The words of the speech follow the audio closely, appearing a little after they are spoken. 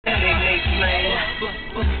We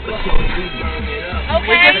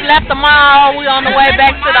just left the mall. We on the way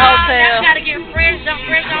back to the hotel. Gotta get fresh, jump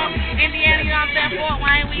fresh on Indiana, you know what I'm saying? Fort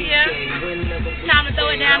Wayne, we here. Time to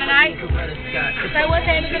throw it down tonight. So what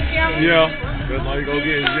time is it, Cameron? Yeah, that's all you go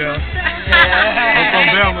get is yeah. I'm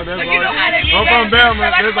from Belma, that's all. I'm from Belma,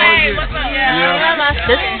 that's all you get. Yeah.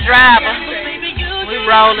 This is driver. We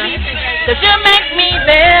rolling. Cause you make me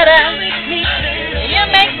better. You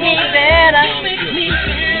make me better.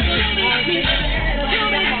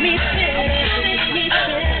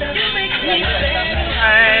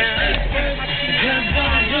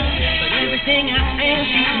 Everything I am,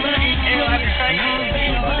 she's mine.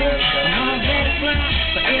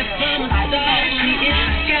 But if I'm a star, she is the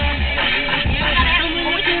sky.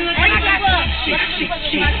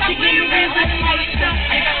 She give me real good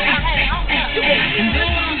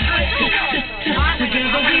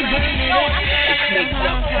together we burn it up.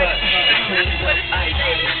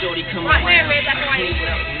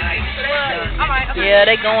 Yeah,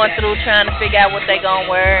 they going through trying to figure out what they gonna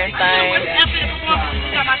wear and things.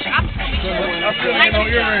 I'm still getting on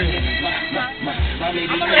earrings.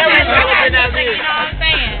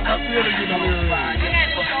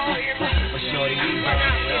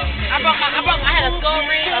 I had a skull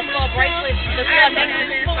ring, a skull bracelet, the skull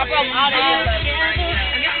necklace. I broke all the ears.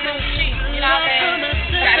 And this was cheap, you know what I'm saying?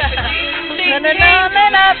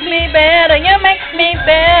 Make me better, you make me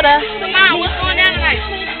better. Mom, what's going down tonight?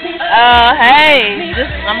 Hey,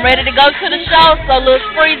 I'm ready to go to the show so Lil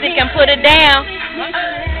Spreezy can put it down.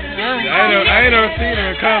 I ain't never seen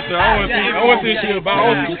her in concert. I want to see she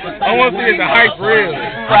about. I want to see it the hype real.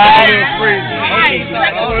 Right.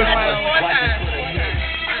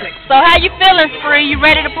 So how you feeling, Spree? You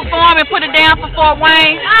ready to perform and put it down for Fort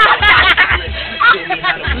Wayne?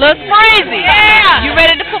 Lil Spreezy. Yeah. You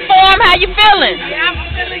ready to perform? How you feeling? Yeah, I'm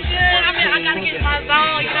feeling good. I mean, I gotta get in my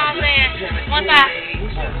zone. You know what I'm saying? Once I, you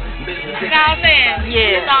know what I'm saying?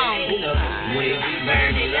 Yeah.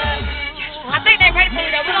 I think they're ready for me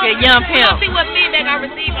though. Yeah, young We're pimp. gonna see what feedback I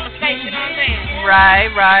receive on the space. You know what I'm saying?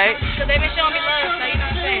 Right. Because they've been showing me love, so you know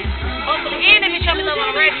what I'm saying? Hopefully, and they've been showing me love on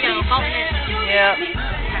the radio. Hopefully. Yep.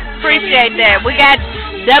 Appreciate that. We got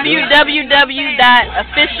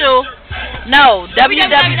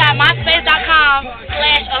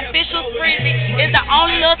www.myspace.com/official Spreezy is the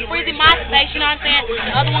only Lil Spreezy MySpace, you know what I'm saying?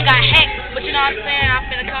 The other one got hacked, but you know what I'm saying? I'm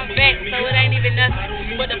finna come back, so it ain't even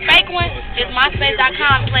nothing. But the fake one is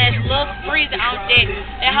myspace.com/Lil Spreezy on deck.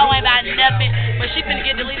 That hoe ain't about nothing, but she finna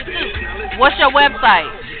get deleted too. What's your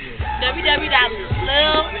website?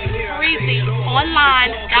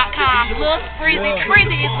 www.lilspreezyonline.com. Lil Spreezy.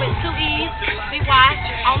 Spreezy is with 2 E's, C-Y,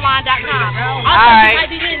 online.com. Also, right. you might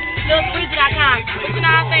be hitting lilspreezy.com. But you know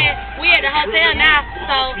what I'm saying? We at the hotel now,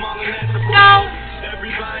 so let's go.